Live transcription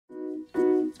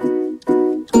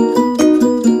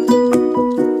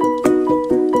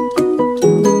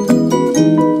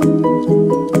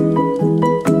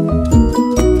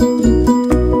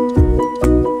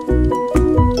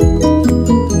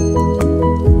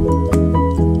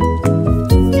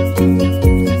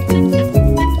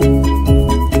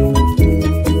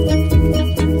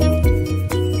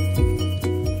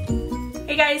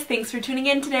for tuning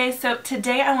in today. So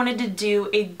today I wanted to do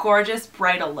a gorgeous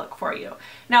bridal look for you.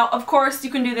 Now, of course, you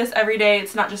can do this every day.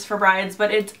 It's not just for brides,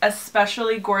 but it's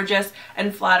especially gorgeous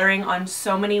and flattering on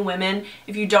so many women.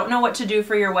 If you don't know what to do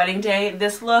for your wedding day,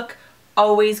 this look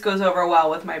always goes over well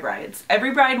with my brides.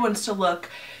 Every bride wants to look,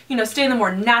 you know, stay in the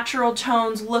more natural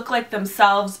tones, look like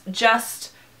themselves,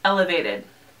 just elevated.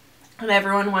 And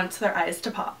everyone wants their eyes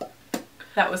to pop.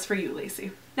 That was for you,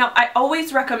 Lacey. Now, I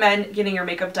always recommend getting your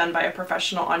makeup done by a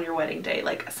professional on your wedding day,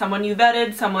 like someone you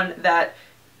vetted, someone that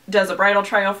does a bridal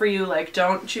trial for you. Like,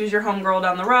 don't choose your homegirl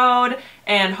down the road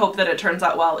and hope that it turns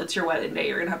out well. It's your wedding day.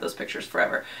 You're gonna have those pictures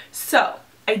forever. So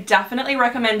I definitely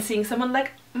recommend seeing someone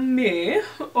like me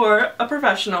or a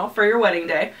professional for your wedding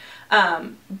day.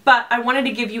 But I wanted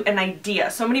to give you an idea.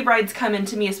 So many brides come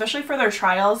into me, especially for their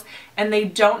trials, and they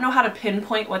don't know how to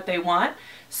pinpoint what they want.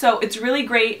 So it's really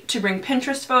great to bring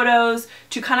Pinterest photos,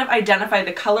 to kind of identify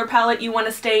the color palette you want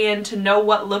to stay in, to know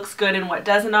what looks good and what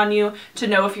doesn't on you, to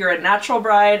know if you're a natural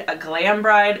bride, a glam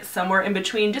bride, somewhere in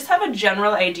between. Just have a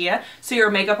general idea so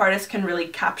your makeup artist can really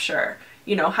capture,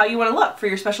 you know, how you want to look for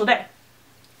your special day.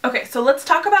 Okay, so let's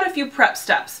talk about a few prep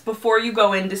steps before you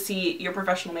go in to see your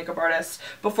professional makeup artist,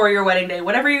 before your wedding day.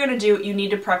 Whatever you're going to do, you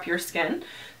need to prep your skin.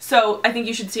 So I think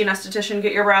you should see an esthetician,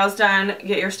 get your brows done,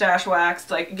 get your stash waxed,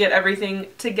 like get everything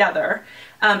together.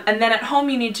 And then at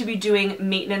home you need to be doing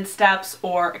maintenance steps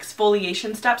or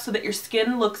exfoliation steps so that your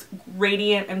skin looks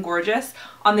radiant and gorgeous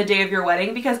on the day of your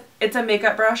wedding, because it's a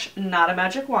makeup brush, not a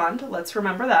magic wand. Let's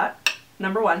remember that.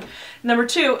 Number one. Number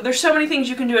two, there's so many things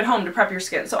you can do at home to prep your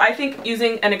skin. So I think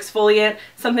using an exfoliant,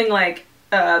 something like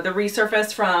the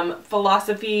Resurface from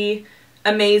Philosphy,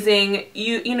 amazing.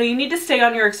 You know, you need to stay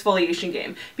on your exfoliation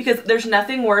game, because there's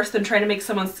nothing worse than trying to make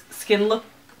someone's skin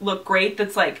look great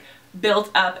that's like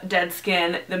built up dead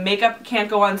skin. The makeup can't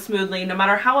go on smoothly. No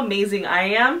matter how amazing I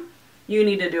am, you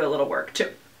need to do a little work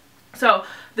too. So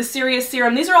the Serious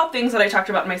Serum, these are all things that I talked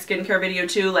about in my skincare video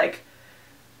too. Like,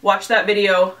 watch that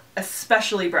video,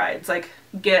 especially brides. Like,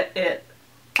 get it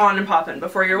on and poppin'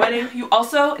 before your wedding. You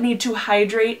also need to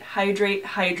hydrate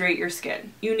your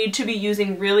skin. You need to be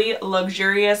using really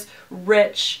luxurious,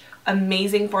 rich,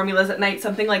 amazing formulas at night.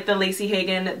 Something like the Lacey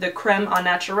Hagen, the Crème Au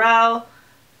Natural.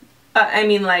 I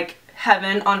mean, like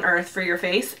heaven on earth for your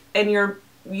face. And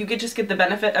you just get the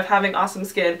benefit of having awesome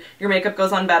skin. Your makeup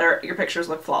goes on better. Your pictures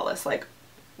look flawless. Like,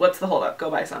 what's the holdup?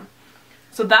 Go buy some.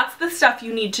 So that's the stuff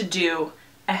you need to do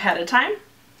ahead of time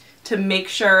to make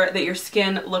sure that your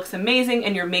skin looks amazing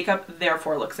and your makeup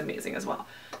therefore looks amazing as well.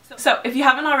 So if you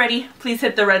haven't already, please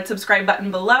hit the red subscribe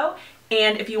button below,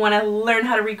 and if you want to learn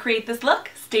how to recreate this look,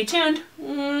 stay tuned.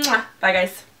 Mwah. Bye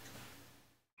guys.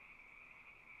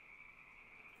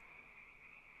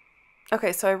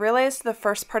 Okay, so I realized the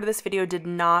first part of this video did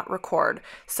not record.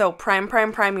 So prime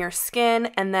your skin,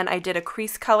 and then I did a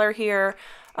crease color here.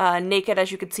 Naked,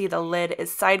 as you can see, the lid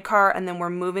is Sidecar, and then we're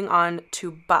moving on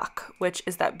to Buck, which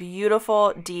is that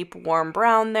beautiful deep warm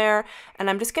brown there, and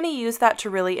I'm just going to use that to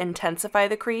really intensify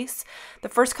the crease. The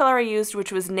first color I used,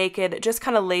 which was Naked, just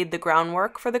kind of laid the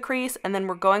groundwork for the crease, and then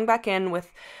we're going back in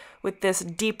with this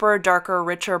deeper, darker,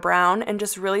 richer brown and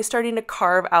just really starting to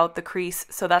carve out the crease.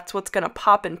 So that's what's going to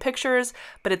pop in pictures,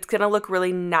 but it's going to look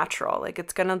really natural. Like,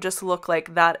 it's going to just look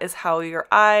like that is how your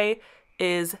eye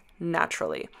is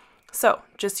naturally. So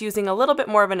just using a little bit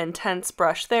more of an intense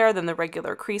brush there than the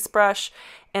regular crease brush.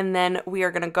 And then we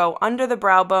are going to go under the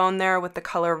brow bone there with the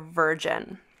color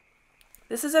Virgin.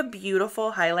 This is a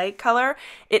beautiful highlight color.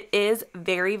 It is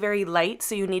very, very light,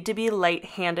 so you need to be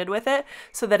light-handed with it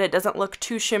so that it doesn't look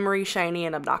too shimmery, shiny,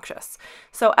 and obnoxious.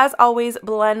 So as always,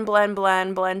 blend, blend,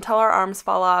 blend, blend till our arms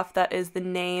fall off. That is the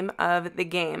name of the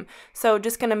game. So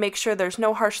just going to make sure there's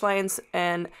no harsh lines,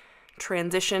 and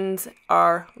transitions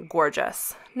are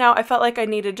gorgeous. Now I felt like I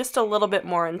needed just a little bit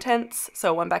more intense,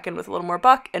 so went back in with a little more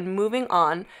Buck, and moving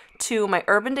on to my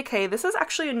Urban Decay. This is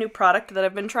actually a new product that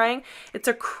I've been trying. It's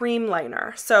a cream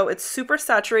liner. So it's super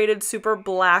saturated, super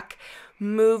black,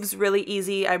 moves really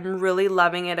easy. I'm really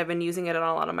loving it. I've been using it on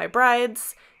a lot of my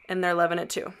brides, and they're loving it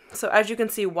too. So as you can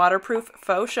see, waterproof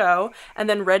faux show, and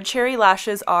then red cherry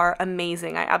lashes are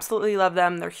amazing. I absolutely love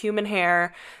them. They're human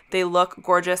hair. They look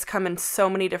gorgeous, come in so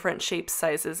many different shapes,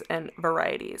 sizes, and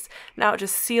varieties. Now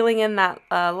just sealing in that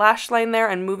lash line there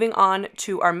and moving on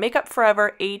to our Makeup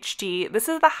Forever HD. This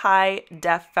is the high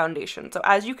def foundation. So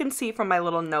as you can see from my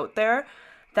little note there,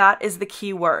 that is the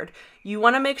key word. You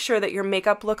want to make sure that your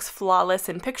makeup looks flawless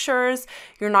in pictures.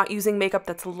 You're not using makeup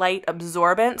that's light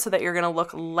absorbent so that you're going to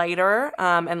look lighter.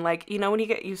 And like, you know, when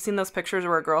you've seen those pictures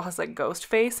where a girl has like ghost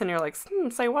face and you're like,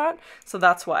 say what? So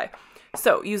that's why.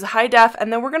 So use a high def,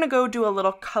 and then we're going to go do a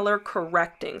little color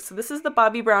correcting. So this is the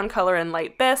Bobbi Brown color in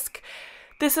Light Bisque.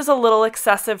 This is a little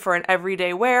excessive for an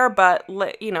everyday wear, but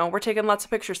you know, we're taking lots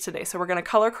of pictures today. So we're going to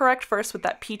color correct first with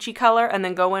that peachy color and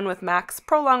then go in with MAC's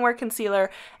Pro Longwear Concealer,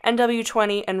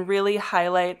 NW20, and really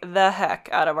highlight the heck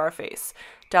out of our face.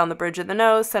 Down the bridge of the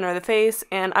nose, center of the face,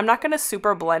 and I'm not going to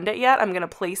super blend it yet. I'm going to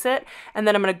place it, and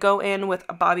then I'm going to go in with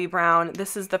a Bobbi Brown.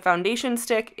 This is the foundation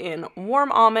stick in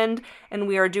Warm Almond, and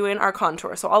we are doing our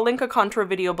contour. So I'll link a contour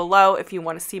video below if you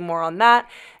want to see more on that.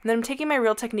 And then I'm taking my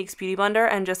Real Techniques Beauty Blender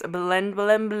and just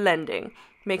blending,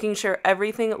 making sure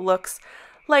everything looks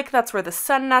like that's where the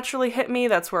sun naturally hit me.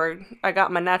 That's where I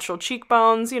got my natural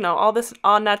cheekbones, you know, all this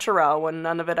au naturel when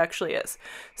none of it actually is.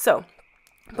 So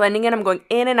blending in, I'm going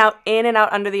in and out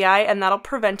under the eye, and that'll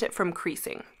prevent it from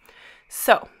creasing.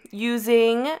 So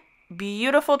using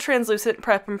beautiful translucent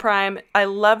Prep and Prime. I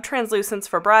love translucents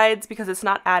for brides because it's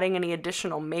not adding any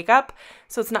additional makeup.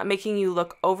 So it's not making you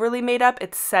look overly made up,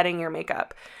 it's setting your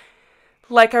makeup.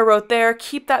 Like I wrote there,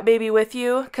 keep that baby with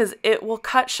you because it will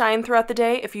cut shine throughout the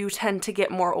day if you tend to get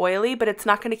more oily, but it's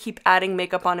not going to keep adding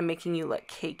makeup on and making you look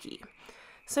cakey.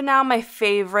 So now my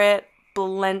favorite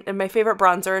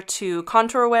bronzer to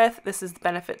contour with. This is the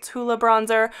Benefit's Hoola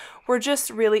bronzer. We're just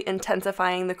really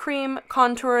intensifying the cream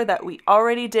contour that we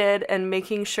already did and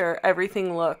making sure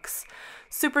everything looks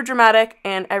super dramatic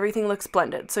and everything looks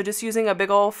blended. So just using a big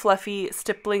old fluffy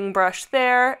stippling brush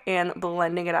there and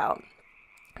blending it out.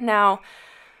 Now,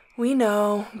 we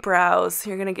know brows,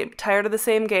 you're gonna get tired of the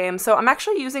same game. So I'm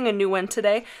actually using a new one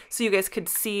today so you guys could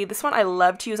see. This one I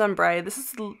love to use on brides.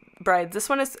 This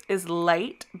one is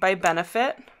Light by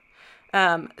Benefit.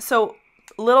 So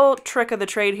little trick of the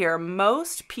trade here.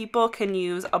 Most people can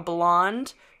use a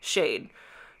blonde shade.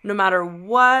 No matter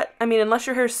what, I mean, unless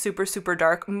your hair is super, super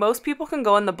dark, most people can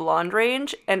go in the blonde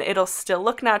range and it'll still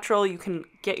look natural. You can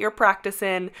get your practice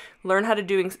in, learn how to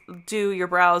do your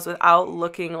brows without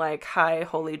looking like high,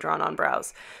 holy, drawn-on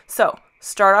brows. So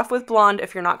start off with blonde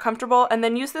if you're not comfortable, and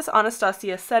then use this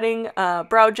Anastasia setting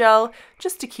brow gel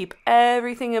just to keep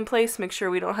everything in place. Make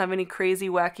sure we don't have any crazy,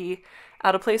 wacky,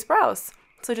 out-of-place brows.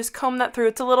 So just comb that through.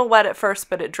 It's a little wet at first,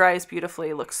 but it dries beautifully.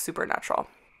 It looks super natural.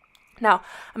 Now,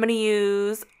 I'm going to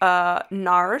use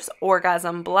NARS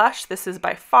Orgasm Blush. This is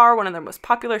by far one of their most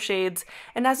popular shades.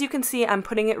 And as you can see, I'm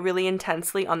putting it really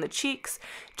intensely on the cheeks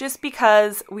just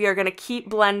because we are going to keep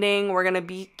blending. We're going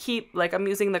to like I'm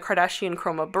using the Kardashian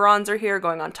Chroma bronzer here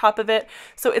going on top of it.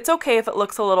 So it's okay if it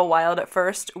looks a little wild at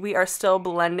first. We are still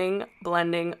blending.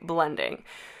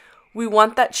 We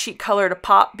want that cheek color to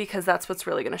pop because that's what's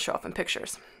really going to show up in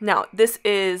pictures. Now, this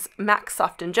is MAC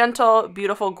Soft and Gentle,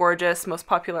 beautiful, gorgeous, most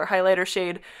popular highlighter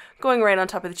shade, going right on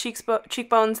top of the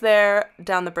cheekbones there,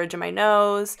 down the bridge of my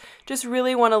nose. Just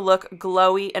really want to look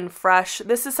glowy and fresh.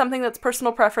 This is something that's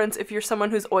personal preference. If you're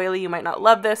someone who's oily, you might not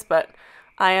love this, but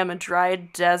I am a dry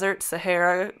desert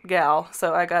Sahara gal,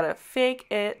 so I gotta fake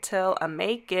it till I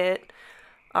make it.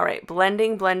 All right,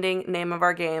 blending, name of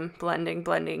our game,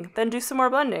 blending. Then do some more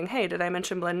blending. Hey, did I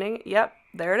mention blending? Yep,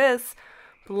 there it is.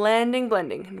 Blending.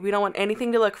 We don't want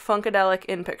anything to look funkadelic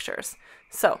in pictures.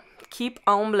 So keep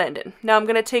on blending. Now I'm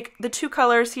gonna take the two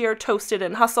colors here, Toasted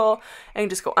and Hustle, and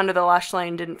just go under the lash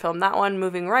line. Didn't film that one.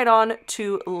 Moving right on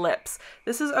to lips.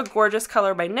 This is a gorgeous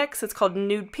color by NYX. It's called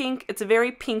Nude Pink. It's a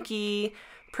very pinky,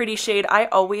 pretty shade. I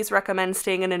always recommend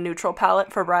staying in a neutral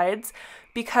palette for brides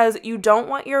because you don't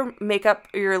want your makeup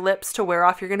or your lips to wear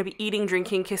off. You're going to be eating,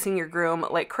 drinking, kissing your groom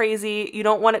like crazy. You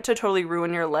don't want it to totally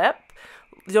ruin your lip.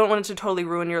 You don't want it to totally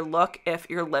ruin your look if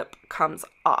your lip comes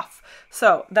off.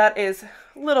 So that is a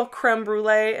little creme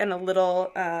brulee and a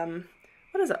little,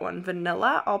 what is that one?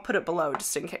 Vanilla? I'll put it below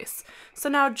just in case. So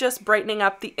now just brightening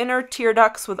up the inner tear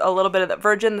ducts with a little bit of that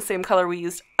Virgin, the same color we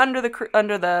used under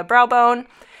the brow bone,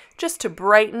 just to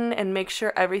brighten and make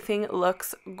sure everything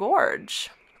looks gorge.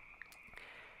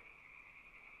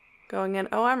 Going in,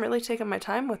 oh, I'm really taking my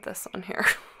time with this one here.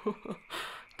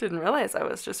 Didn't realize I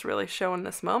was just really showing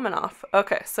this moment off.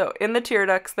 Okay, so in the tear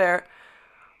ducts there,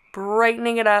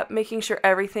 brightening it up, making sure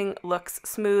everything looks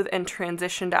smooth and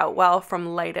transitioned out well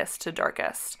from lightest to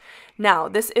darkest. Now,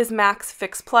 this is MAC's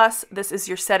Fix Plus. This is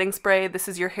your setting spray. This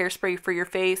is your hairspray for your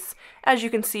face. As you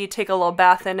can see, take a little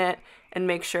bath in it and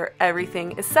make sure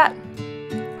everything is set.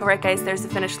 All right, guys, there's the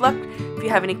finished look. If you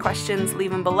have any questions,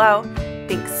 leave them below.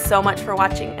 Thanks so much for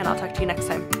watching, and I'll talk to you next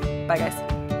time. Bye, guys.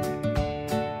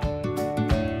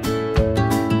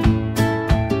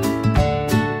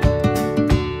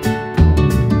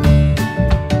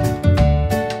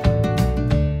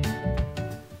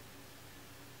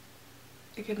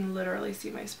 I can literally see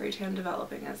my spray tan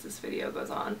developing as this video goes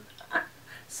on.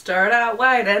 Start out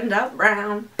white, end up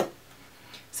brown.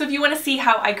 So if you want to see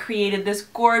how I created this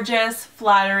gorgeous,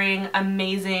 flattering,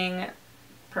 amazing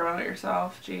promote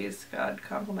yourself. Jeez, God,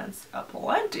 compliments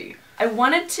aplenty. I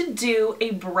wanted to do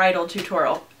a bridal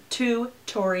tutorial.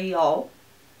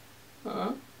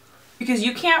 Because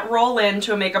you can't roll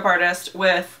into a makeup artist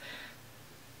with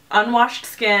unwashed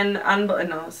skin,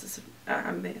 no, this is,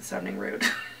 I'm sounding rude.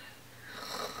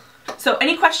 So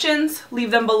any questions,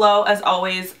 leave them below as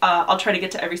always. I'll try to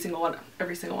get to every single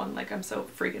one, like I'm so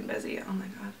freaking busy. Oh my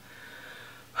God.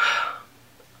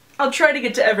 I'll try to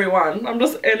get to everyone. I'm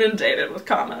just inundated with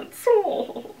comments.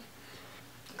 Oh.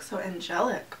 So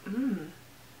angelic.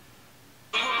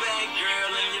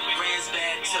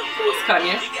 Thanks,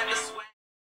 Kanye.